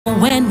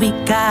When we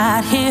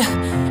got here,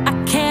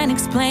 I can't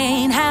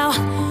explain how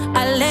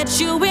I let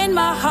you in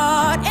my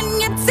heart and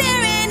you're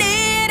tearing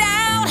it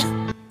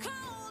out.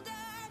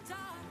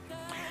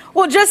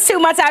 Well, just 2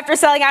 months after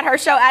selling out her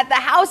show at the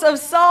House of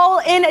Soul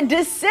in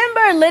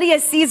December, Lydia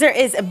Caesar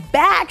is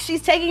back.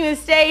 She's taking the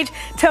stage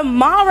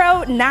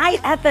tomorrow night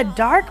at the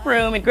Dark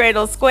Room in Great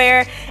Old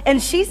Square.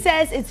 And she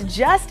says it's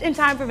just in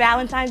time for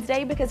Valentine's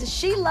Day because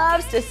she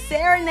loves to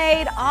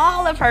serenade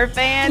all of her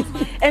fans.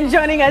 And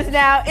joining us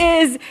now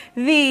is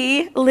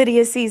the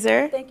Lydia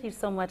Caesar. Thank you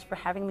so much for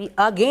having me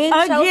again,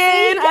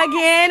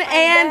 Again.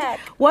 And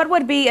what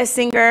would be a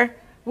singer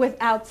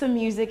without some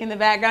music in the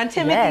background?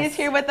 Timothy is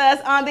here with us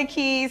on the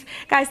keys.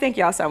 Guys, thank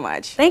y'all so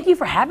much. Thank you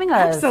for having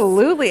us.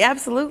 Absolutely,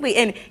 absolutely.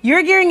 And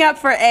you're gearing up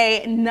for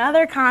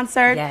another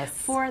concert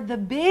for the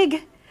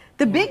big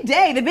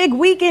day, the big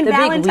weekend,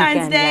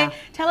 Valentine's Day. Yeah.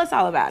 Tell us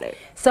all about it.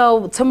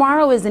 So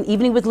tomorrow is an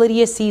evening with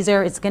Lydia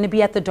Caesar. It's going to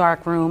be at the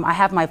Dark Room. I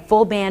have my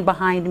full band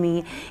behind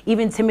me.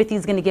 Even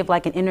Timothy's going to give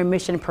like an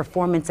intermission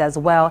performance as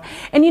well.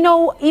 And you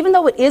know, even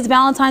though it is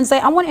Valentine's Day,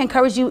 I want to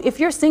encourage you, if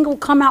you're single,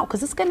 come out,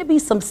 because it's going to be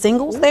some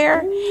singles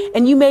there,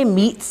 and you may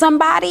meet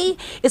somebody.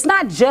 It's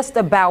not just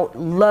about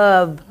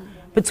love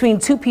between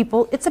two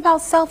people, it's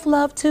about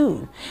self-love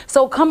too.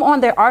 So come on,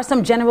 there are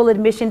some general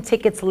admission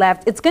tickets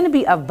left. It's gonna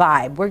be a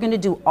vibe. We're gonna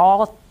do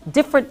all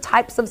different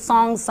types of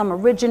songs, some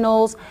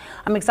originals.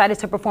 I'm excited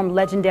to perform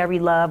Legendary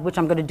Love, which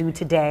I'm gonna do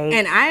today.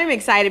 And I am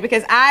excited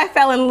because I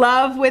fell in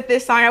love with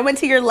this song. I went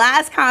to your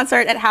last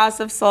concert at House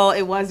of Soul.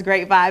 It was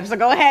great vibes. So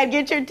go ahead,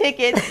 get your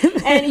tickets.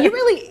 And you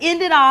really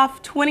ended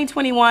off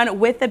 2021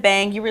 with a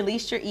bang. You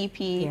released your EP.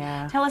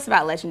 Yeah. Tell us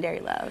about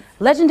Legendary Love.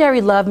 Legendary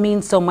Love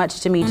means so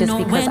much to me just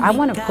because I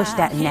want to push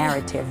that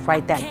narrative,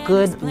 right? That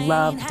good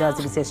love does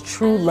exist.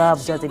 True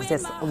love does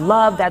exist.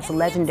 Love that's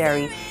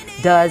legendary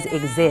does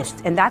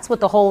exist. And that's what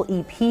the whole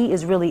EP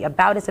is really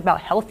about. It's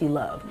about healthy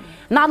love,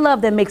 not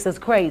love that makes us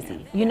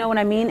crazy. You know what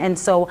I mean? And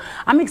so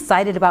I'm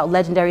excited about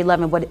Legendary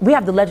Love, and what we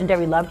have the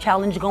Legendary Love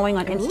Challenge going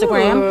on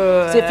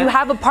Instagram. So if you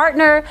have a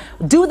partner,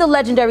 do the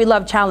Legendary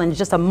Love Challenge,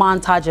 just a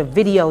montage of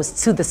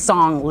videos to the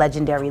song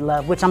Legendary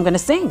Love, which I'm gonna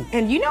sing.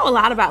 And you know a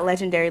lot about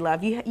Legendary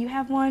Love. You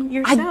have one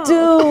yourself. I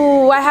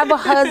do. I have a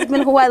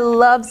husband who I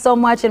love so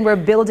much, and we're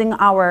building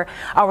our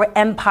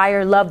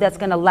empire, love that's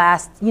gonna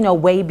last, you know,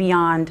 way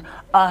beyond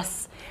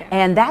us.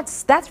 And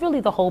that's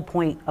really the whole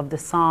point of the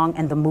song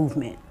and the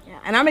movement.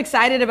 And I'm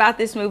excited about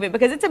this movement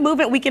because it's a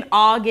movement we can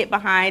all get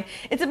behind.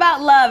 It's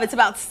about love. It's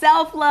about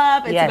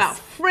self-love. It's about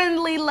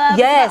friendly love.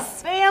 It's about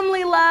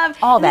family love.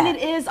 All that. And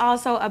it is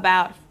also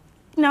about,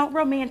 you know,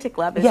 romantic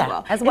love as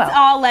well. As well. It's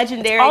all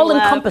legendary all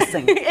love.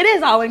 Encompassing. It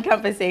is all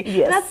encompassing.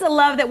 Yes. That's the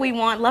love that we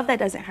want. Love that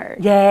doesn't hurt.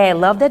 Yeah,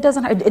 love that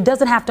doesn't hurt. It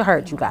doesn't have to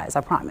hurt, you guys,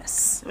 I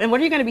promise. And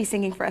what are you going to be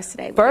singing for us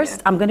today?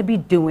 First, I'm going to be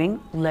doing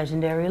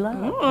Legendary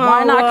Love.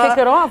 Why not kick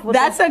it off?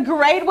 That's a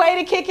great way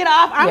to kick it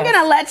off. I'm going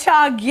to let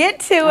y'all get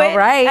to it. All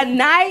right. A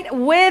night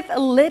with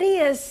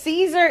Lydia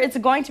Caesar. It's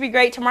going to be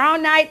great tomorrow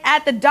night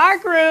at the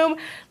Dark Room.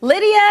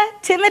 Lydia,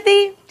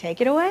 Timothy,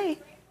 take it away.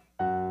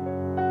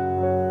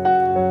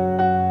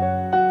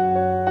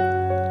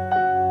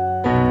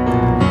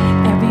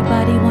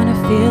 Everybody wanna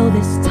feel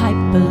this type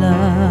of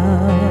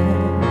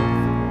love,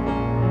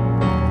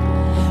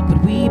 but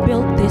we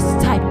built this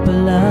type of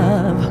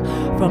love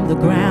from the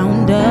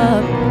ground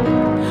up.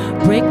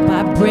 Brick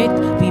by brick,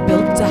 we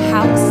built a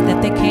house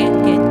that they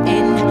can't get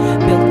in,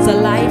 built a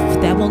life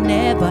that will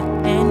never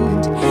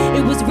end.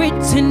 It was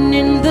written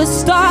in the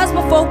stars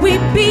before we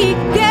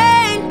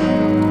began,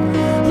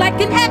 like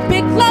an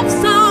epic love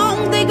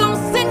song. They gon'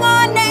 sing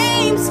our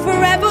names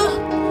forever,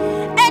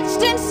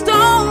 etched in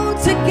stone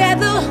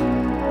together.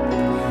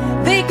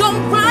 They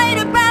gon' write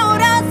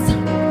about us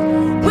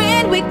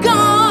when we're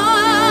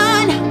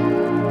gone.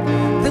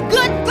 The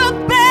good, the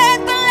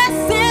bad, the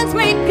lessons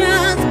make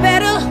us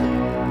better.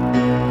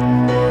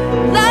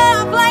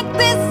 Love like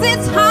this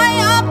is high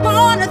up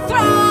on a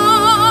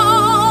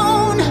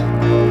throne.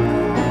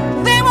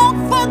 They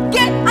won't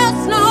forget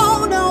us,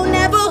 no, no,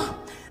 never.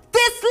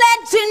 This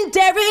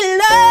legendary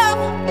love,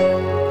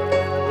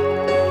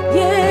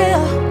 yeah,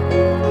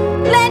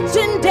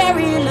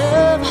 legendary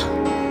love.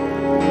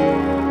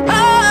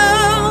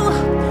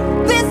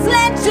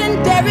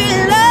 Legendary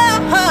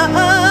love,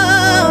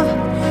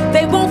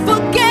 they won't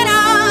forget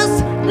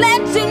us.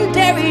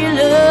 Legendary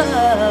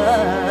love.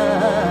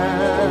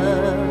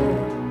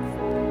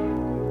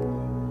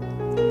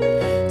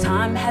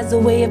 Time has a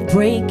way of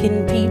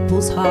breaking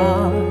people's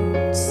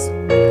hearts.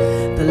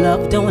 The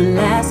love don't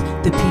last,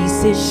 the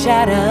pieces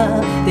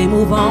shatter. They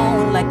move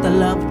on like the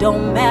love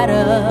don't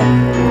matter.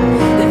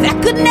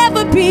 That could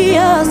never be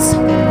us.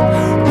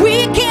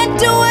 We can't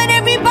do what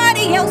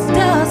everybody else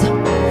does.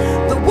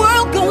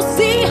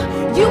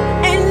 You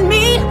and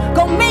me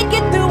gon' make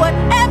it through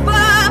whatever.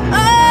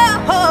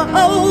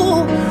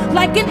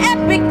 Like an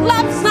epic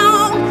love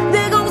song,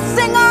 they're gon'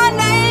 sing our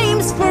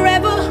names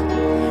forever,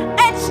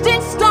 etched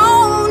in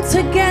stone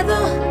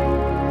together.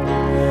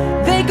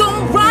 They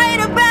gon' write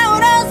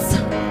about us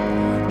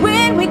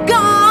when we're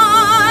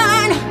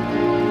gone.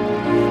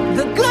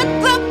 The good,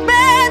 the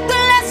bad, the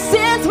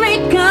lessons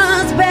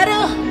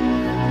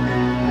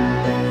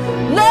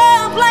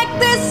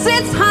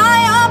sits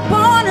high up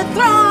on a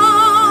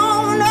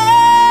throne.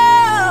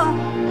 Oh,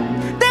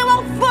 they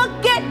won't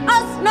forget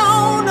us,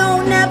 no, no,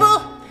 never.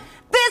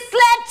 This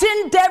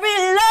legendary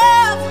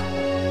love,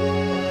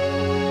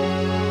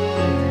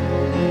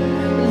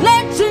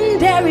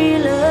 legendary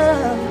love.